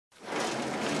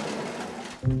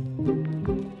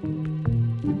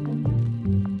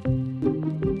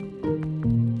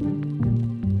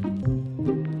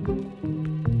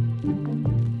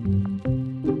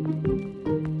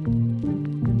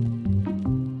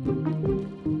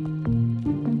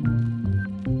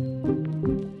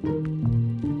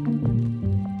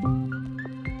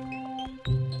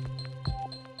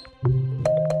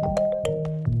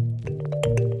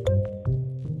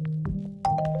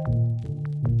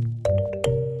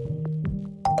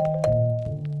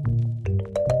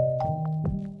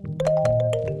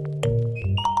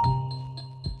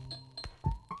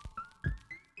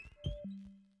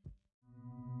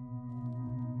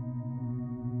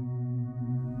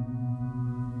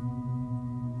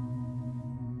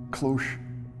Cloche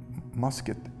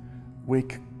musket,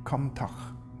 wake comtach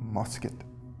musket.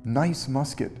 Nice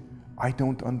musket. I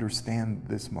don't understand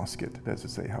this musket. That's to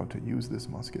say, how to use this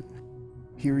musket.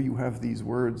 Here you have these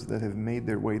words that have made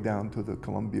their way down to the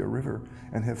Columbia River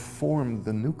and have formed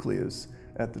the nucleus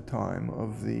at the time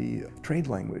of the trade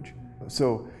language.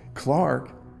 So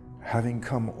Clark, having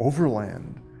come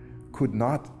overland, could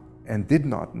not and did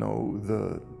not know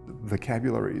the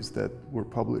vocabularies that were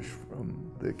published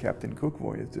from the Captain Cook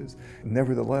voyages,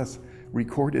 nevertheless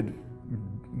recorded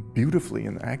beautifully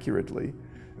and accurately.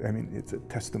 I mean, it's a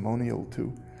testimonial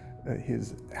to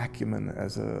his acumen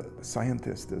as a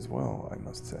scientist as well, I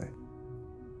must say.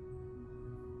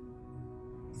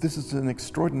 This is an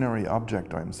extraordinary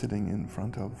object I'm sitting in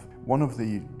front of. One of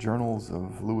the journals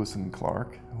of Lewis and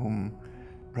Clark, whom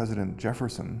President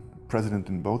Jefferson, president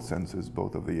in both senses,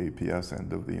 both of the APS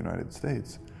and of the United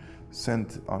States,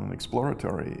 sent on an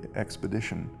exploratory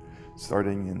expedition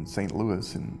starting in St.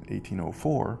 Louis in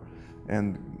 1804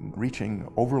 and reaching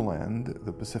overland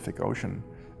the Pacific Ocean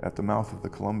at the mouth of the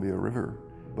Columbia River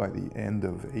by the end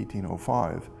of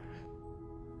 1805.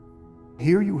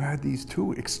 Here you had these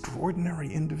two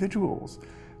extraordinary individuals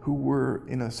who were,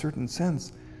 in a certain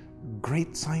sense,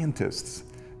 great scientists.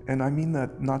 And I mean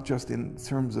that not just in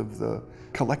terms of the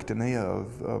collectanea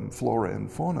of flora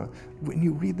and fauna. When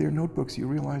you read their notebooks, you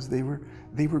realize they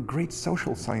were great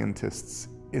social scientists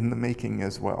in the making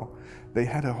as well. They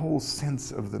had a whole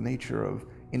sense of the nature of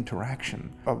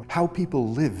interaction, of how people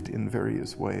lived in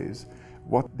various ways,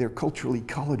 what their cultural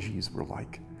ecologies were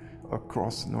like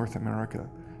across North America.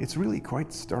 It's really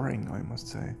quite stirring, I must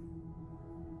say.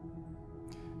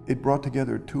 It brought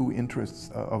together two interests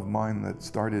of mine that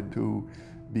started to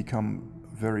become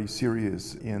very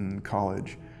serious in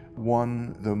college.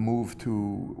 One, the move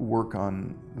to work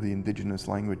on the indigenous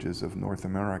languages of North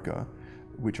America,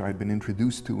 which I'd been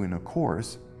introduced to in a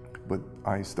course, but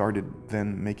I started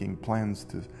then making plans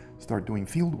to start doing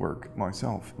field work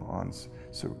myself on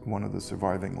one of the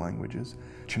surviving languages,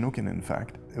 Chinookan in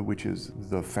fact, which is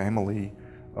the family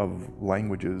of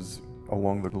languages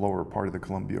along the lower part of the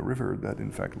Columbia River that in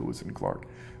fact Lewis and Clark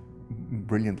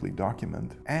brilliantly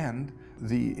document, and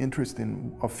the interest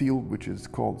in a field which is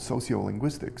called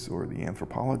sociolinguistics, or the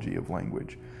anthropology of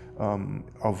language,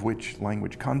 of which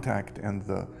language contact and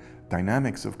the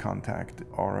dynamics of contact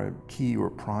are a key or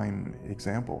prime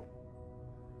example.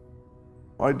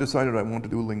 I decided I wanted to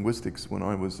do linguistics when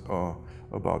I was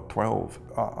about 12.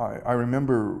 I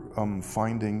remember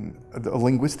finding a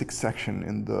linguistics section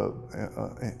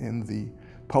in the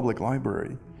public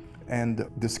library and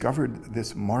discovered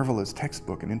this marvelous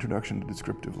textbook, An Introduction to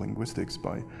Descriptive Linguistics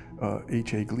by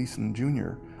H.A. Gleason,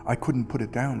 Jr. I couldn't put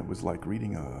it down. It was like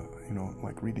reading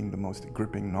like reading the most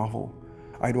gripping novel.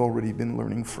 I'd already been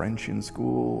learning French in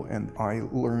school, and I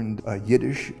learned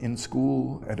Yiddish in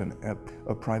school at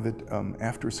a private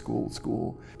after-school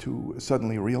school, to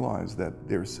suddenly realize that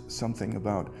there's something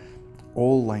about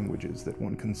all languages that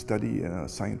one can study in a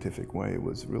scientific way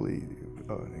was really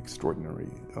an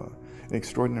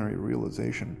extraordinary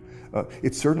realization.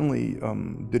 It certainly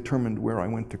determined where I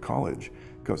went to college,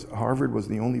 because Harvard was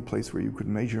the only place where you could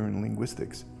major in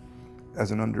linguistics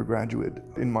as an undergraduate.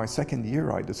 In my second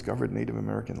year, I discovered Native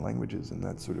American languages, and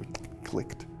that sort of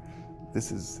clicked.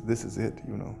 This is it,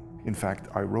 you know. In fact,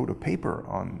 I wrote a paper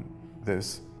on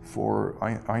this for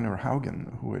Einar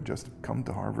Haugen, who had just come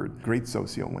to Harvard, great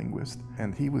sociolinguist,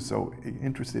 and he was so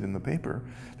interested in the paper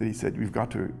that he said, "We've got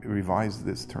to revise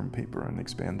this term paper and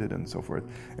expand it," and so forth.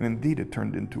 And indeed, it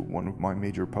turned into one of my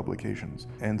major publications.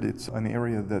 And it's an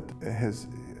area that has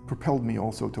propelled me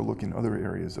also to look in other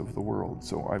areas of the world.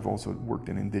 So I've also worked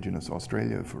in indigenous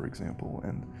Australia, for example,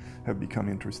 and have become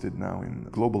interested now in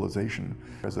globalization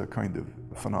as a kind of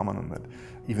phenomenon that,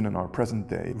 even in our present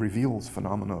day, reveals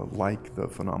phenomena like the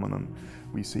phenomenon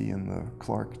we see in the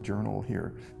Clark Journal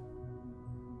here.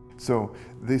 So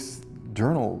this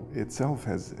journal itself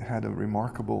has had a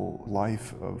remarkable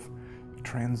life of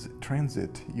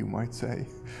transit, you might say,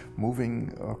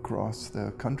 moving across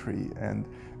the country, and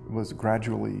was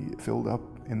gradually filled up.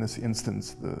 In this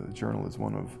instance, the journal is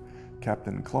one of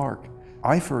Captain Clark.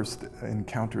 I first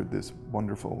encountered this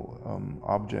wonderful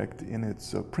object in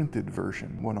its printed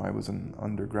version when I was an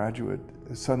undergraduate,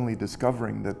 suddenly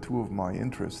discovering that two of my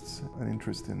interests, an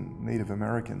interest in Native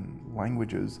American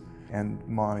languages and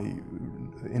my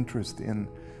interest in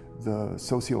the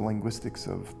sociolinguistics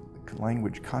of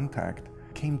language contact,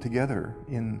 came together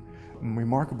in a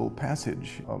remarkable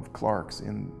passage of Clark's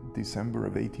in December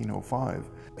of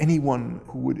 1805. Anyone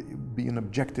who would be an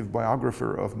objective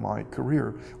biographer of my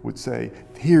career would say,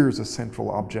 here's a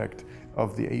central object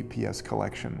of the APS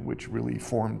collection which really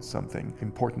formed something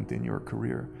important in your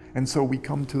career. And so we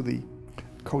come to the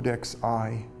Codex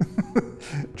I,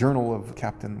 Journal of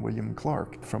Captain William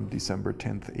Clark, from December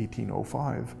 10th,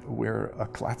 1805, where a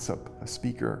Clatsop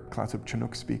speaker, Clatsop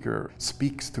Chinook speaker,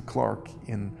 speaks to Clark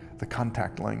in the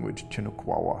contact language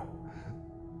Chinookwawah.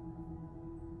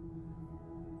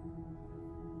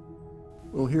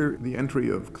 Well, here the entry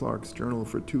of Clark's journal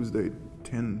for Tuesday,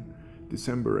 10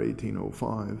 December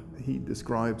 1805. He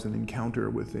describes an encounter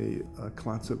with a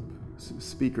Clatsop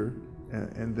speaker,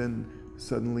 and then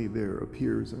suddenly there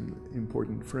appears an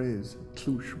important phrase,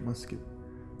 Tlush musket,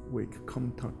 wake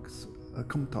kumtach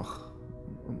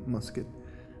musket.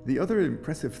 The other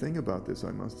impressive thing about this,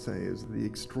 I must say, is the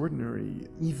extraordinary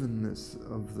evenness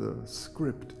of the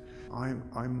script.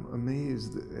 I'm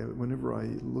amazed whenever I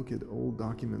look at old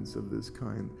documents of this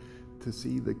kind to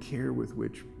see the care with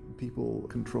which people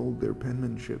controlled their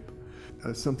penmanship,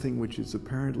 something which is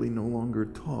apparently no longer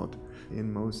taught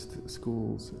in most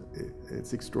schools.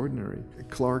 It's extraordinary.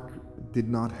 Clark did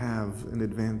not have an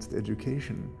advanced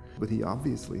education, but he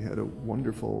obviously had a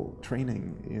wonderful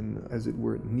training in, as it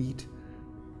were, neat,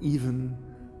 even,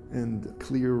 and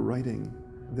clear writing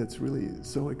that's really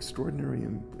so extraordinarily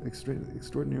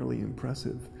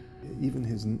impressive. Even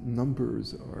his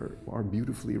numbers are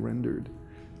beautifully rendered.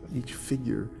 Each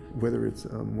figure, whether it's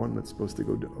one that's supposed to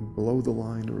go below the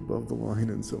line or above the line,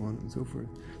 and so on and so forth.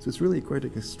 So it's really quite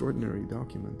an extraordinary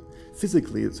document.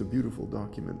 Physically, it's a beautiful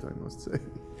document, I must say,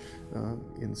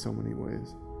 in so many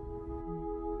ways.